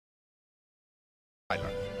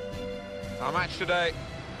Our match today,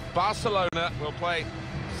 Barcelona will play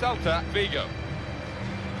Celta Vigo.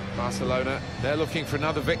 Barcelona, they're looking for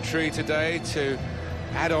another victory today to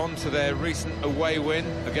add on to their recent away win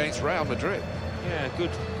against Real Madrid. Yeah,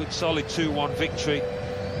 good solid 2-1 victory,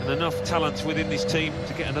 and enough talent within this team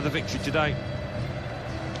to get another victory today.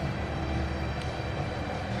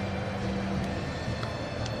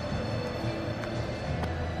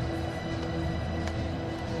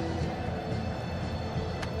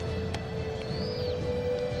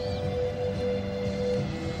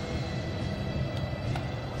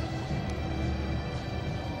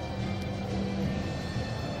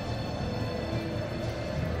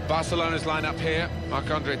 Barcelona's line-up here.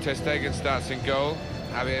 Marc-Andre ter Stegen starts in goal.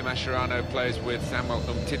 Javier Mascherano plays with Samuel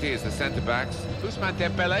Umtiti as the centre-backs. Ousmane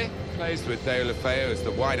Dembele plays with Deulofeu as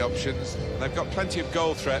the wide options. They've got plenty of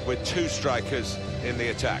goal threat with two strikers in the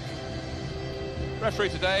attack. Referee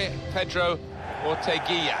today, Pedro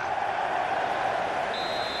Orteguilla.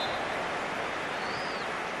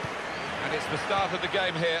 And it's the start of the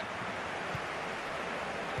game here.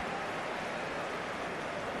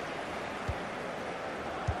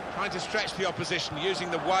 Trying to stretch the opposition,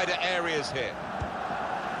 using the wider areas here.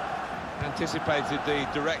 Anticipated the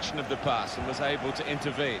direction of the pass and was able to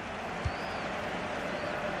intervene.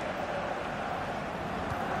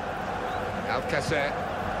 Alcacer.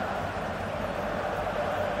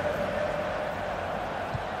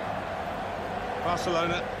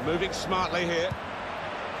 Barcelona moving smartly here.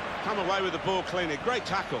 Come away with the ball cleanly. Great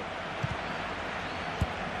tackle.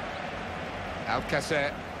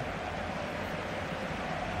 Alcacer.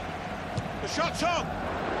 The shot's on!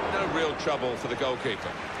 No real trouble for the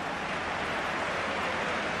goalkeeper.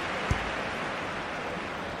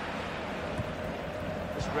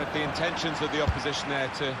 Just read the intentions of the opposition there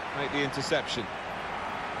to make the interception.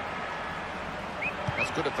 That's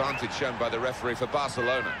good advantage shown by the referee for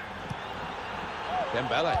Barcelona.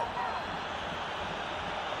 Dembele.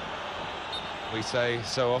 We say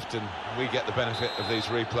so often we get the benefit of these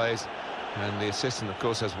replays, and the assistant, of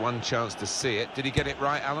course, has one chance to see it. Did he get it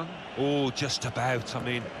right, Alan? Oh, just about. I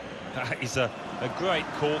mean, that is a great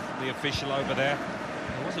call from the official over there.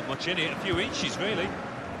 There wasn't much in it, a few inches, really.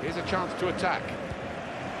 Here's a chance to attack.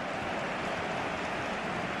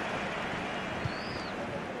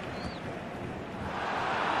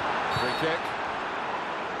 Free kick.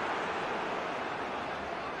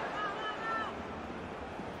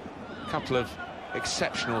 A couple of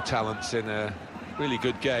exceptional talents in a really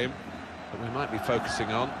good game that we might be focusing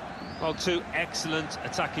on. Well, two excellent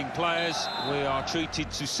attacking players we are treated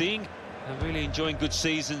to seeing and really enjoying good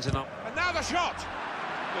seasons. And now the shot!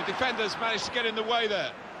 The defenders managed to get in the way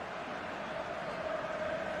there.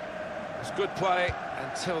 It's good play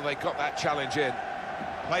until they got that challenge in.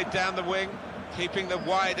 Played down the wing, keeping the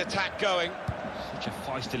wide attack going. Such a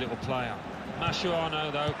feisty little player.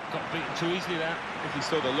 Mascherano, though, got beaten too easily there. I think he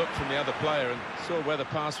saw the look from the other player and saw where the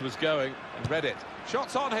pass was going and read it.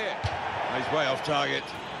 Shots on here. He's way off target.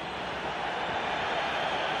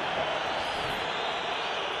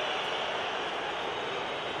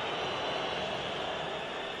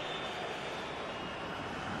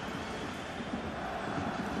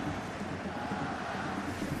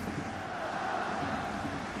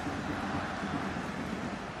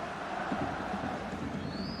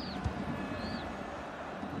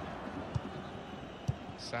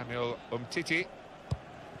 Samuel Umtiti.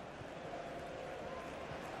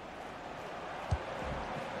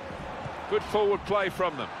 Good forward play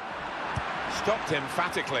from them. Stopped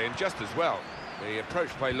emphatically and just as well. The approach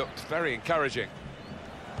play looked very encouraging.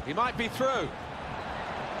 He might be through.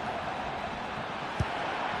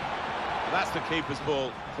 That's the keeper's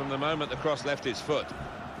ball from the moment the cross left his foot.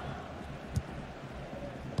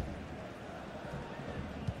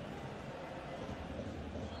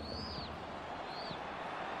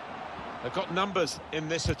 They've got numbers in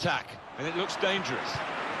this attack, and it looks dangerous.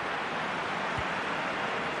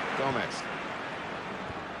 Gomez.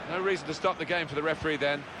 No reason to stop the game for the referee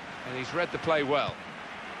then, and he's read the play well.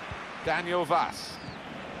 Daniel Vaz.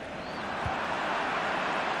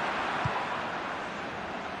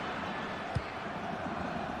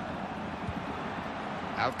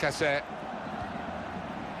 Alcacer.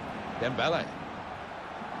 Dembele.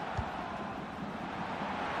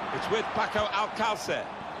 It's with Paco Alcácer.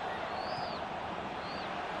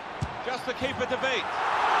 Just the keeper to beat.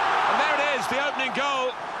 And there it is, the opening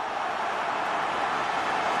goal.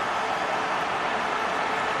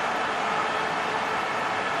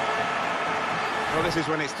 Well, this is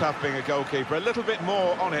when it's tough being a goalkeeper. A little bit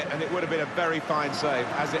more on it, and it would have been a very fine save.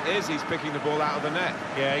 As it is, he's picking the ball out of the net.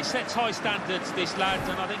 Yeah, he sets high standards, this lad,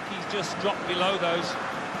 and I think he's just dropped below those.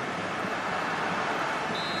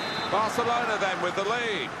 Barcelona then with the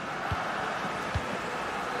lead.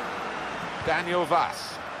 Daniel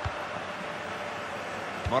Vaz.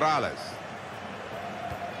 Morales.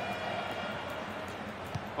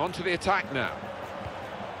 On to the attack now.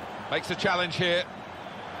 Makes a challenge here.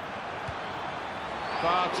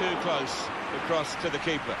 Far too close across to the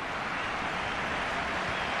keeper.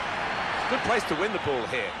 Good place to win the ball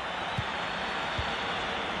here.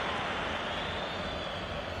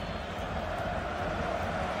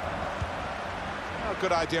 A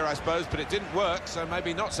good idea, I suppose, but it didn't work, so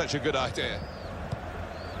maybe not such a good idea.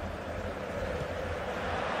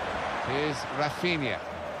 Here's Rafinha.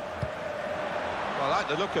 Well, I like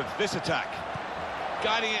the look of this attack.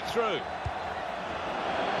 Guiding it through.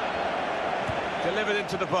 Delivered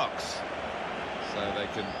into the box. So they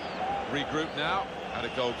can regroup now at a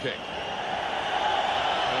goal kick.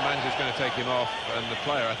 The manager's going to take him off, and the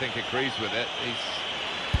player, I think, agrees with it.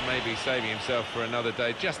 He's maybe saving himself for another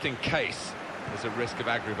day, just in case there's a risk of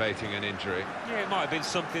aggravating an injury. Yeah, it might have been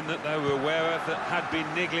something that they were aware of that had been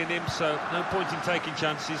niggling him, so no point in taking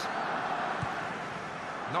chances.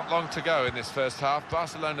 Not long to go in this first half.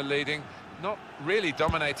 Barcelona leading, not really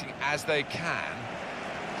dominating as they can,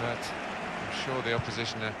 but I'm sure the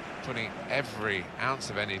opposition are putting every ounce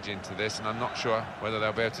of energy into this, and I'm not sure whether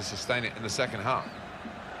they'll be able to sustain it in the second half.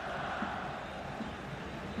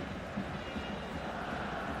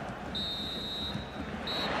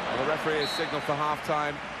 Well, the referee has signalled for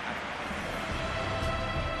half-time.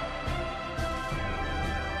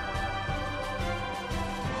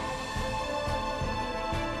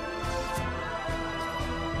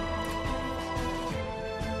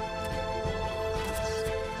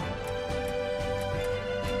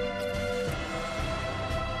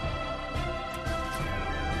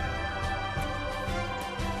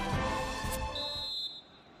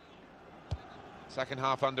 Second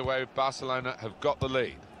half underway. Barcelona have got the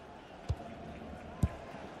lead.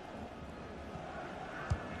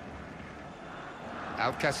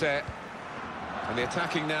 Alcacer. And the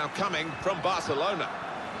attacking now coming from Barcelona.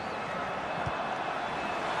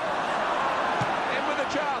 In with a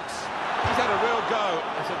chance. He's had a real go.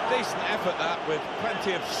 It's a decent effort, that, with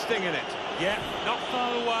plenty of sting in it. Yeah, not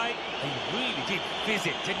far away. He really did fizz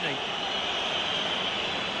it, didn't he?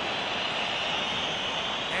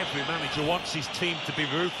 Every manager wants his team to be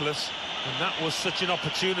ruthless, and that was such an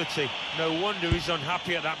opportunity. No wonder he's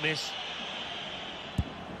unhappy at that miss.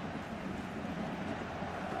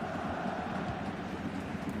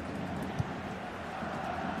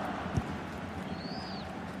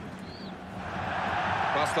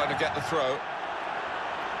 Barcelona get the throw.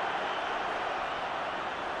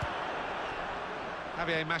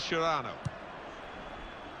 Javier Mascherano.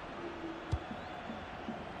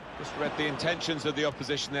 Just read the intentions of the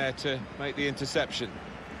opposition there to make the interception.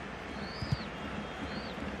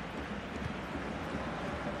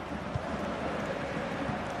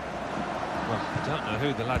 Well, I don't know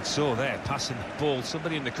who the lad saw there, passing the ball.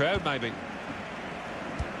 Somebody in the crowd, maybe.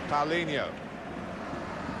 Paulinho.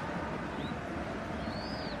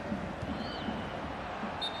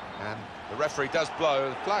 And the referee does blow.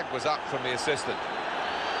 The flag was up from the assistant.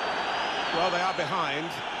 Well, they are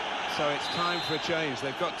behind, so it's time for a change.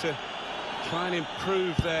 They've got to try and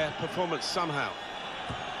improve their performance somehow.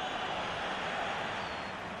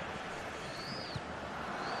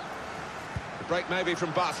 The break maybe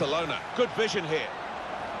from Barcelona. Good vision here.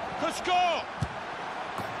 Could score!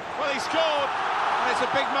 Well, he scored, and it's a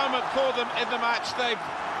big moment for them in the match. They've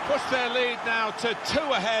pushed their lead now to 2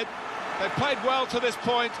 ahead. They've played well to this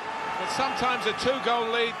point, but sometimes a 2-goal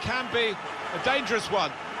lead can be a dangerous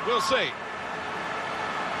one. We'll see.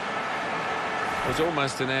 It was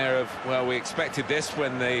almost an air of, well, we expected this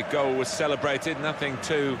when the goal was celebrated. Nothing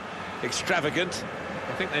too extravagant.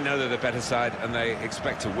 I think they know they're the better side and they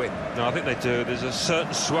expect to win. No, I think they do. There's a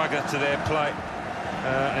certain swagger to their play,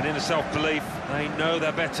 and inner self-belief. They know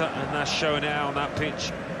they're better, and they're showing it out on that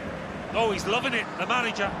pitch. Oh, he's loving it, the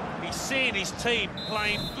manager. He's seeing his team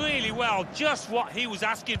playing really well, just what he was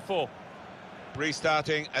asking for.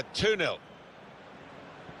 Restarting at 2-0.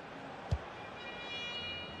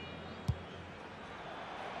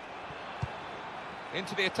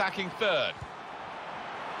 Into the attacking third.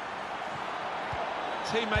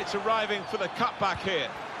 Teammates arriving for the cutback here.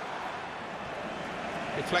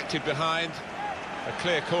 Deflected behind. A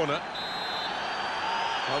clear corner.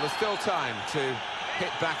 Well, there's still time to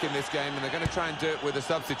hit back in this game, and they're going to try and do it with a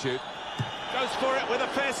substitute. Goes for it with a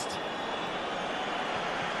fist.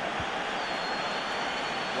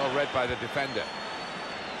 Well read by the defender.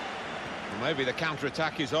 Well, maybe the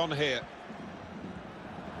counter-attack is on here.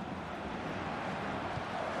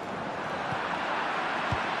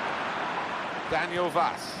 Daniel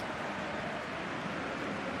Vaz.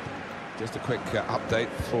 Just a quick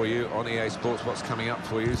update for you on EA Sports, what's coming up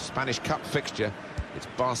for you. Spanish Cup fixture, it's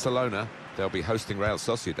Barcelona. They'll be hosting Real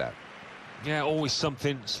Sociedad. Yeah, always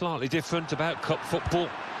something slightly different about cup football.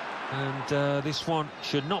 And this one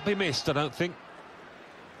should not be missed, I don't think.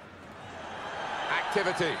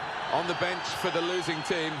 Activity on the bench for the losing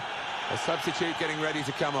team. A substitute getting ready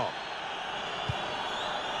to come on.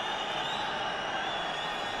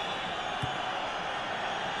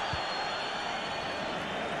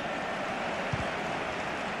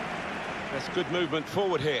 There's good movement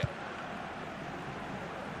forward here.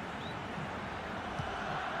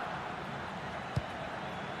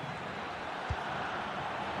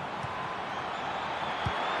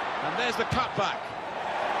 And there's the cutback.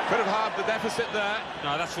 Could have halved the deficit there.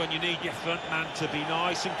 No, that's when you need your front man to be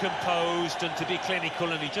nice and composed and to be clinical,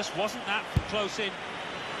 and he just wasn't that from close in.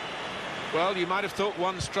 Well, you might have thought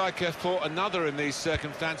one striker fought another in these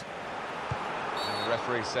circumstances. And the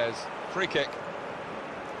referee says free kick.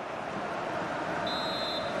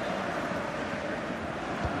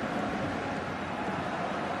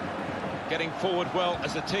 Getting forward well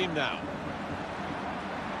as a team now.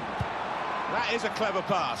 That is a clever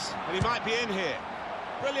pass, and he might be in here.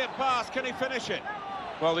 Brilliant pass, can he finish it?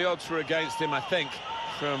 Well, the odds were against him, I think,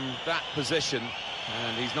 from that position,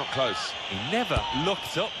 and he's not close. He never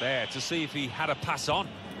looked up there to see if he had a pass on.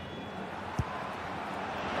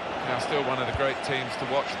 Now still one of the great teams to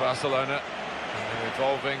watch, Barcelona. And they're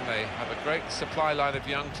evolving, they have a great supply line of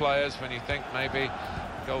young players. When you think maybe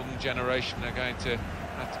the golden generation are going to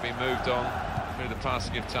have to be moved on through the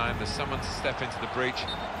passing of time, there's someone to step into the breach.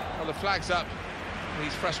 Well, the flag's up.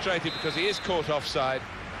 He's frustrated because he is caught offside.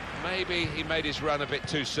 Maybe he made his run a bit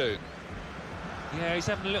too soon. Yeah, he's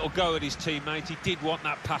having a little go at his teammate. He did want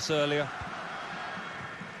that pass earlier.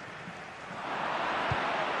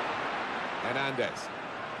 Hernandez.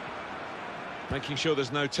 Making sure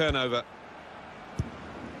there's no turnover.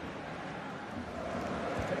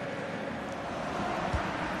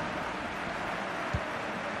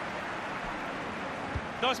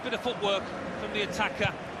 Nice bit of footwork from the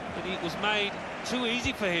attacker, but it was made too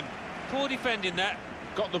easy for him. Poor defending that.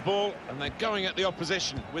 Got the ball, and they're going at the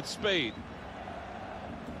opposition with speed.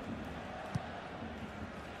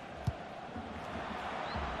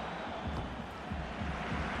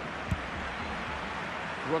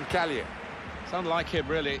 Roncallier. It's unlike him,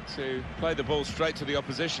 really, to play the ball straight to the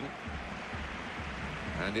opposition.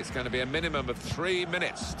 And it's going to be a minimum of 3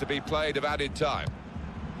 minutes to be played of added time.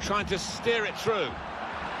 Trying to steer it through.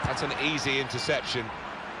 That's an easy interception.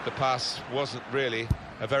 The pass wasn't really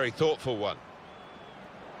a very thoughtful one.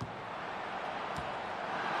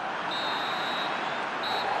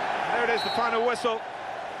 There it is, the final whistle.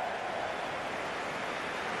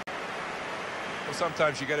 Well,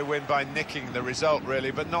 sometimes you get a win by nicking the result, really,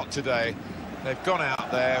 but not today. They've gone out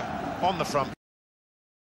there on the front.